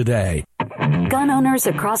us today. Gun owners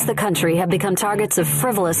across the country have become targets of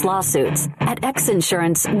frivolous lawsuits. At X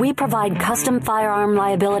Insurance, we provide custom firearm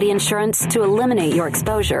liability insurance to eliminate your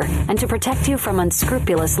exposure and to protect you from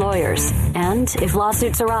unscrupulous lawyers. And if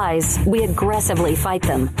lawsuits arise, we aggressively fight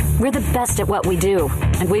them. We're the best at what we do,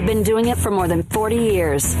 and we've been doing it for more than 40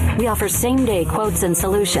 years. We offer same-day quotes and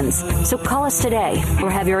solutions. So call us today or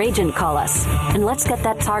have your agent call us, and let's get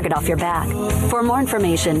that target off your back. For more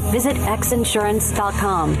information, visit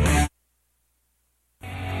xinsurance.com.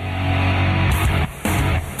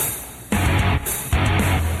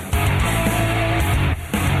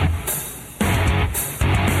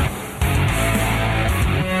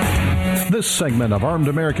 This segment of Armed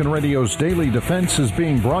American Radio's Daily Defense is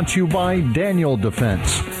being brought to you by Daniel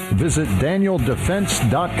Defense. Visit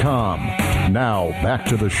DanielDefense.com. Now, back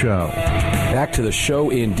to the show. Back to the show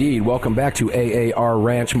indeed. Welcome back to AAR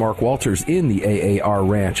Ranch. Mark Walters in the AAR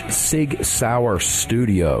Ranch Sig Sauer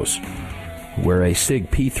Studios, where a SIG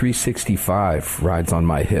P365 rides on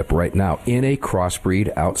my hip right now in a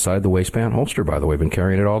crossbreed outside the waistband holster, by the way. I've been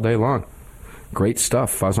carrying it all day long. Great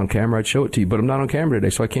stuff. If I was on camera, I'd show it to you, but I'm not on camera today,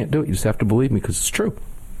 so I can't do it. You just have to believe me because it's true.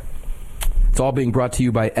 It's all being brought to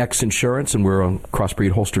you by X Insurance, and we're on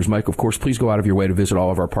Crossbreed Holsters. Mike, of course, please go out of your way to visit all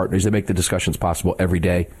of our partners. They make the discussions possible every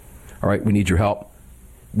day. All right, we need your help.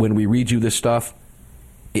 When we read you this stuff,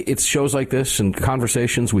 it's shows like this and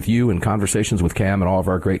conversations with you and conversations with Cam and all of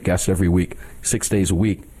our great guests every week, 6 days a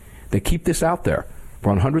week. They keep this out there.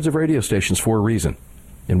 We're on hundreds of radio stations for a reason,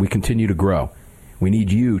 and we continue to grow. We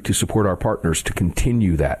need you to support our partners to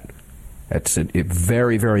continue that. That's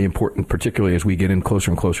very, very important, particularly as we get in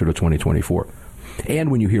closer and closer to 2024.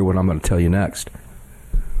 And when you hear what I'm going to tell you next.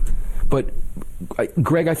 But,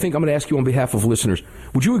 Greg, I think I'm going to ask you on behalf of listeners,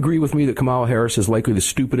 would you agree with me that Kamala Harris is likely the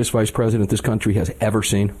stupidest vice president this country has ever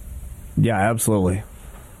seen? Yeah, absolutely.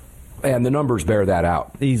 And the numbers bear that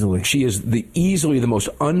out. Easily. She is easily the most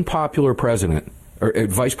unpopular president. Or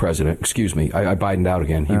vice president, excuse me. I Bidened out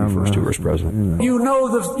again. He refers to her as president. You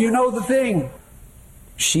know the thing.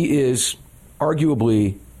 She is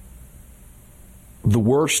arguably the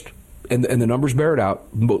worst, and the numbers bear it out,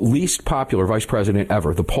 least popular vice president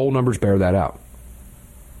ever. The poll numbers bear that out.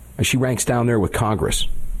 And she ranks down there with Congress.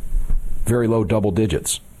 Very low double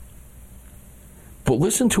digits. But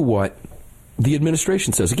listen to what the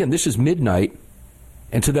administration says. Again, this is midnight,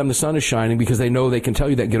 and to them the sun is shining because they know they can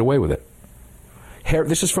tell you that and get away with it.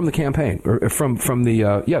 This is from the campaign, or this is from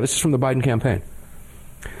the Biden campaign.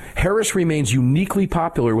 Harris remains uniquely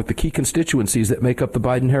popular with the key constituencies that make up the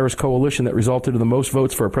Biden-Harris coalition that resulted in the most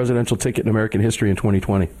votes for a presidential ticket in American history in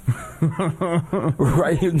 2020.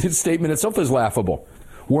 Right? The statement itself is laughable.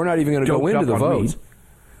 We're not even going to go into the votes.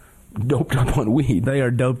 Doped up on weed. They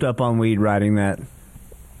are doped up on weed writing that.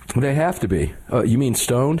 They have to be. You mean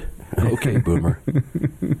stoned? Okay, boomer.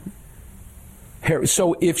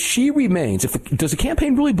 So if she remains, does the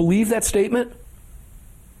campaign really believe that statement?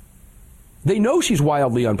 They know she's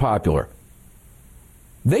wildly unpopular.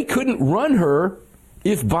 They couldn't run her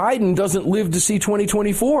if Biden doesn't live to see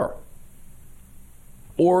 2024.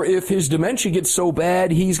 Or if his dementia gets so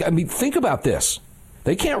bad, think about this.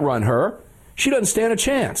 They can't run her. She doesn't stand a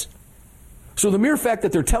chance. So the mere fact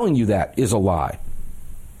that they're telling you that is a lie.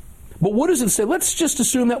 But what does it say? Let's just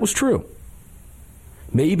assume that was true.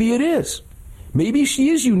 Maybe it is. Maybe she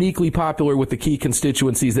is uniquely popular with the key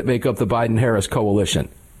constituencies that make up the Biden-Harris coalition.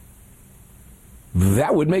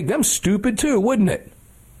 That would make them stupid too, wouldn't it?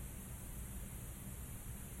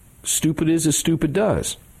 Stupid is as stupid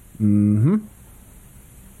does. Mm-hmm.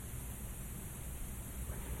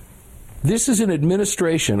 This is an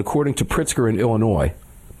administration, according to Pritzker in Illinois,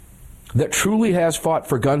 that truly has fought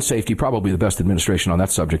for gun safety, probably the best administration on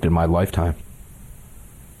that subject in my lifetime.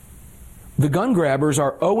 The gun grabbers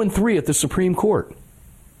are 0-3 at the Supreme Court.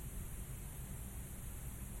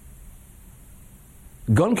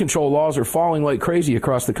 Gun control laws are falling like crazy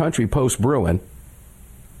across the country post-Bruin,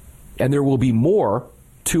 and there will be more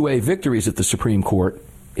 2A victories at the Supreme Court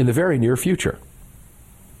in the very near future.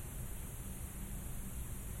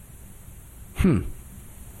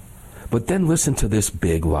 But then listen to this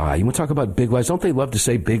big lie. You want to talk about big lies? Don't they love to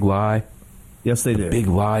say big lie? Yes, they do. Big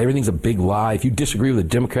lie. Everything's a big lie. If you disagree with a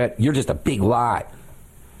Democrat, you're just a big lie.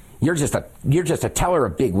 You're just a teller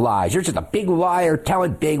of big lies. You're just a big liar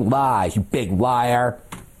telling big lies, you big liar.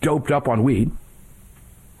 Doped up on weed.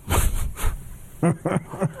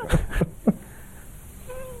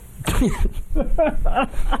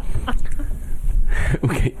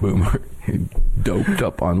 Okay, boomer. Doped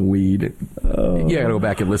up on weed. You gotta go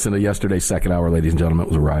back and listen to yesterday's second hour, ladies and gentlemen. It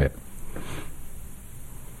was a riot.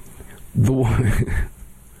 The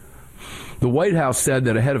White House said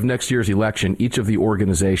that ahead of next year's election, each of the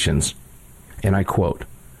organizations, and I quote,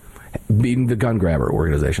 being the gun grabber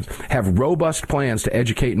organizations, have robust plans to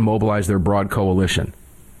educate and mobilize their broad coalition.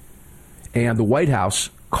 And the White House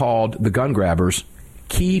called the gun grabbers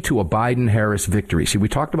key to a Biden-Harris victory. See, we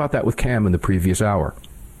talked about that with Cam in the previous hour.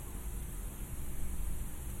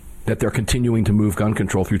 That they're continuing to move gun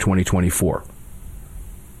control through 2024.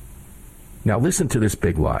 Now listen to this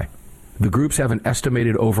big lie. The groups have an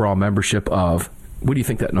estimated overall membership of, what do you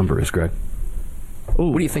think that number is, Greg? Ooh.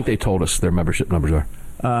 What do you think they told us their membership numbers are?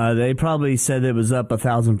 They probably said it was up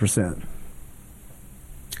 1,000%.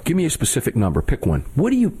 Give me a specific number. Pick one.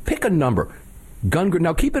 Pick a number?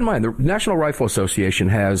 Now, keep in mind, the National Rifle Association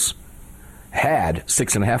has had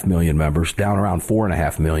 6.5 million members, down around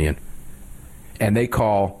 4.5 million. And they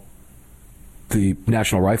call the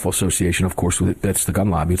National Rifle Association, of course, that's the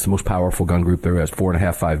gun lobby. It's the most powerful gun group there is,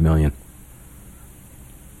 4.5, 5 million.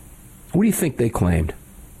 What do you think they claimed?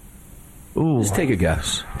 Ooh. Just take a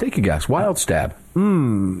guess. Take a guess. Wild stab. Shot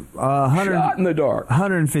in the dark.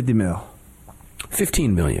 150 mil.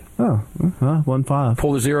 15 million. Oh, 1.5.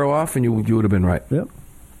 Pull the zero off and you would have been right. Yep.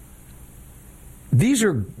 These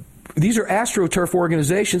are AstroTurf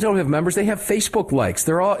organizations. They don't have members. They have Facebook likes.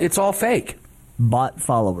 It's all fake. Bot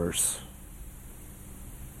followers.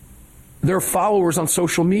 They're followers on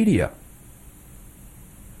social media.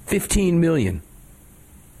 15 million.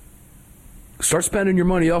 Start spending your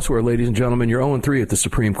money elsewhere, ladies and gentlemen. You're 0-3 at the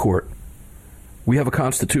Supreme Court. We have a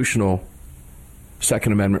constitutional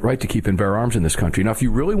Second Amendment right to keep and bear arms in this country. Now, if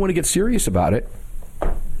you really want to get serious about it,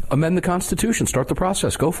 amend the Constitution. Start the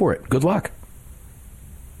process. Go for it. Good luck.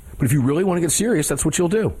 But if you really want to get serious, that's what you'll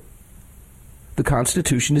do. The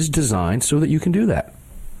Constitution is designed so that you can do that.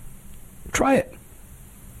 Try it.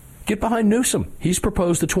 Get behind Newsom. He's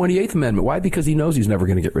proposed the 28th Amendment. Why? Because he knows he's never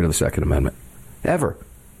going to get rid of the Second Amendment. Ever.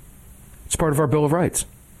 It's part of our Bill of Rights.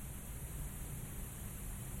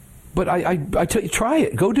 But I tell you, try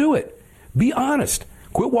it. Go do it. Be honest.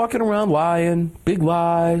 Quit walking around lying, big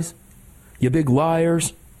lies, you big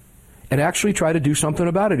liars, and actually try to do something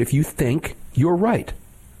about it if you think you're right.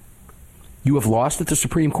 You have lost at the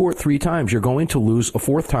Supreme Court 3 times. You're going to lose a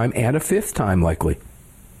 4th time and a 5th time, likely.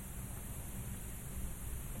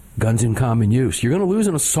 Guns in common use. You're going to lose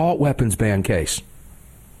an assault weapons ban case.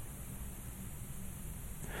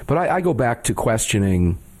 But I go back to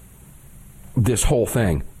questioning this whole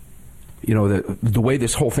thing. You know, the way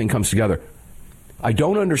this whole thing comes together. I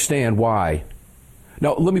don't understand why.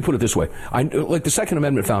 Now, let me put it this way. Like the Second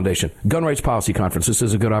Amendment Foundation, Gun Rights Policy Conference, this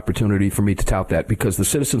is a good opportunity for me to tout that because the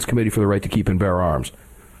Citizens Committee for the Right to Keep and Bear Arms,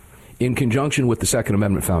 in conjunction with the Second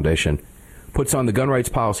Amendment Foundation, puts on the Gun Rights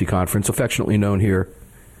Policy Conference, affectionately known here,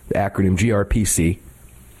 the acronym GRPC,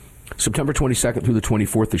 September 22nd through the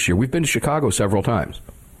 24th this year. We've been to Chicago several times.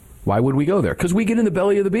 Why would we go there? Because we get in the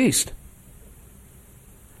belly of the beast.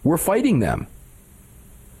 We're fighting them.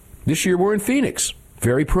 This year we're in Phoenix,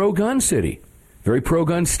 very pro-gun city, very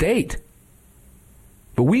pro-gun state.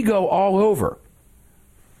 But we go all over.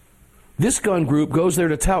 This gun group goes there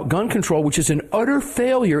to tout gun control, which is an utter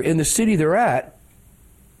failure in the city they're at.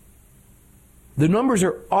 The numbers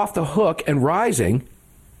are off the hook and rising.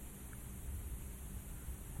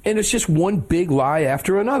 And it's just one big lie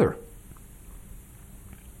after another.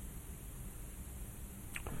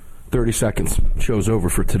 30 seconds. Show's over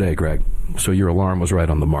for today, Greg. So your alarm was right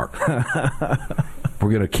on the mark. We're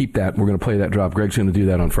going to keep that. We're going to play that drop. Greg's going to do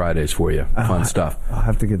that on Fridays for you. Fun stuff. I'll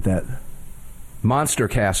have to get that. Monster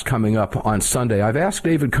Cast coming up on Sunday. I've asked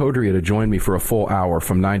David Codria to join me for a full hour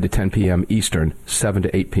from 9 to 10 p.m. Eastern, 7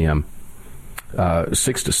 to 8 p.m.,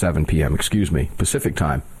 6 to 7 p.m., Pacific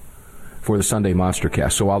time for the Sunday Monster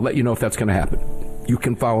Cast. So I'll let you know if that's going to happen. You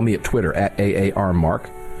can follow me at Twitter at AARMark,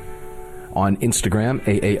 on Instagram,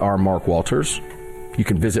 AARMarkWalters. You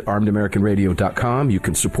can visit armedamericanradio.com. You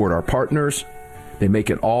can support our partners. They make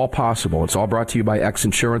it all possible. It's all brought to you by X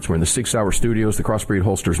Insurance. We're in the 6 Hour Studios, the Crossbreed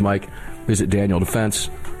Holsters Mike. Visit Daniel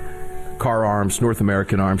Defense, Car Arms, North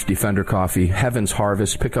American Arms, Defender Coffee, Heaven's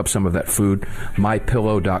Harvest. Pick up some of that food.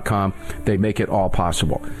 MyPillow.com. They make it all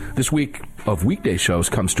possible. This week of weekday shows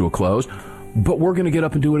comes to a close, but we're going to get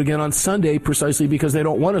up and do it again on Sunday precisely because they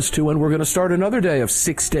don't want us to, and we're going to start another day of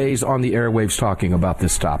 6 days on the airwaves talking about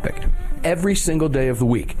this topic. Every single day of the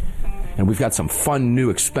week. And we've got some fun, new,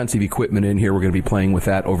 expensive equipment in here. We're going to be playing with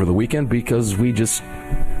that over the weekend because we just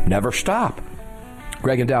never stop.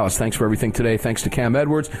 Greg in Dallas, thanks for everything today. Thanks to Cam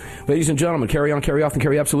Edwards. Ladies and gentlemen, carry on, carry off, and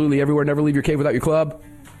carry absolutely everywhere. Never leave your cave without your club.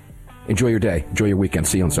 Enjoy your day. Enjoy your weekend.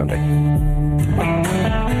 See you on Sunday.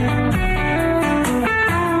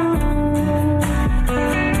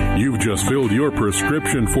 You've just filled your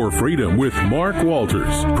prescription for freedom with Mark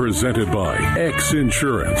Walters, presented by X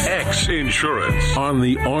Insurance. X Insurance on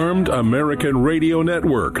the Armed American Radio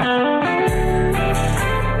Network.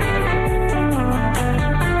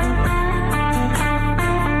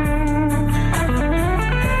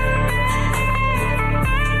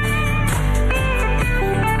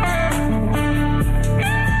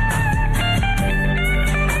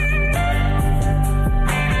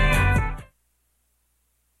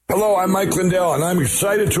 Hello, I'm Mike Lindell, and I'm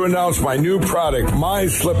excited to announce my new product, My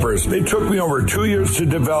Slippers. They took me over 2 years to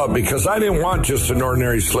develop because I didn't want just an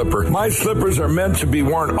ordinary slipper. My slippers are meant to be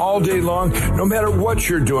worn all day long, no matter what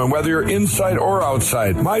you're doing, whether you're inside or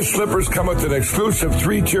outside. My slippers come with an exclusive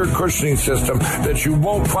 3-tier cushioning system that you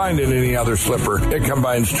won't find in any other slipper. It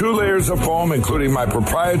combines 2 layers of foam, including my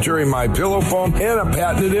proprietary My Pillow foam and a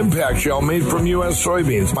patented impact gel made from U.S.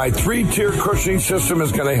 soybeans. My 3-tier cushioning system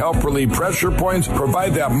is going to help relieve pressure points,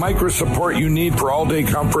 provide that micro support you need for all-day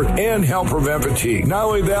comfort, and help prevent fatigue. Not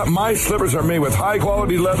only that, my slippers are made with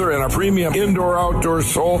high-quality leather and a premium indoor-outdoor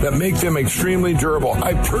sole that make them extremely durable.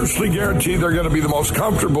 I personally guarantee they're going to be the most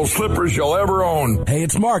comfortable slippers you'll ever own. Hey,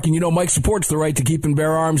 it's Mark, and you know Mike supports the right to keep and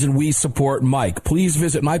bear arms, and we support Mike. Please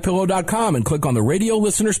visit MyPillow.com and click on the radio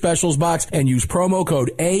listener specials box and use promo code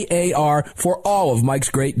AAR for all of Mike's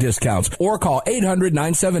great discounts. Or call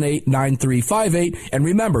 800-978-9358, and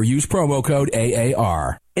remember, use promo code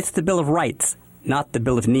AAR. It's the Bill of Rights, not the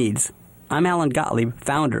Bill of Needs. I'm Alan Gottlieb,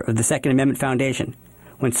 founder of the Second Amendment Foundation.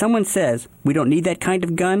 When someone says we don't need that kind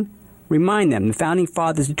of gun, remind them the Founding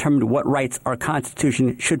Fathers determined what rights our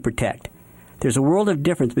Constitution should protect. There's a world of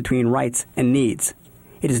difference between rights and needs.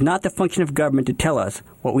 It is not the function of government to tell us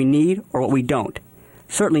what we need or what we don't.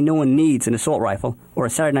 Certainly no one needs an assault rifle or a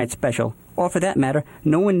Saturday night special, or for that matter,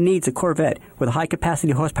 no one needs a Corvette with a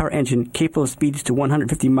high-capacity horsepower engine capable of speeds to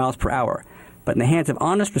 150 miles per hour. But in the hands of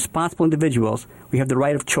honest, responsible individuals, we have the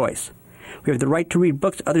right of choice. We have the right to read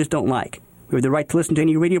books others don't like. We have the right to listen to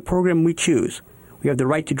any radio program we choose. We have the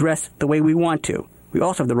right to dress the way we want to. We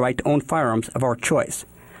also have the right to own firearms of our choice.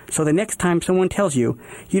 So the next time someone tells you,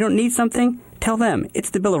 you don't need something, tell them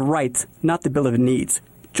it's the Bill of Rights, not the Bill of Needs.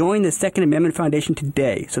 Join the Second Amendment Foundation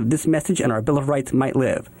today so that this message and our Bill of Rights might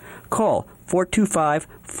live. Call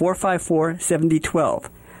 425-454-7012.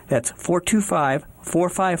 That's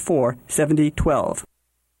 425-454-7012.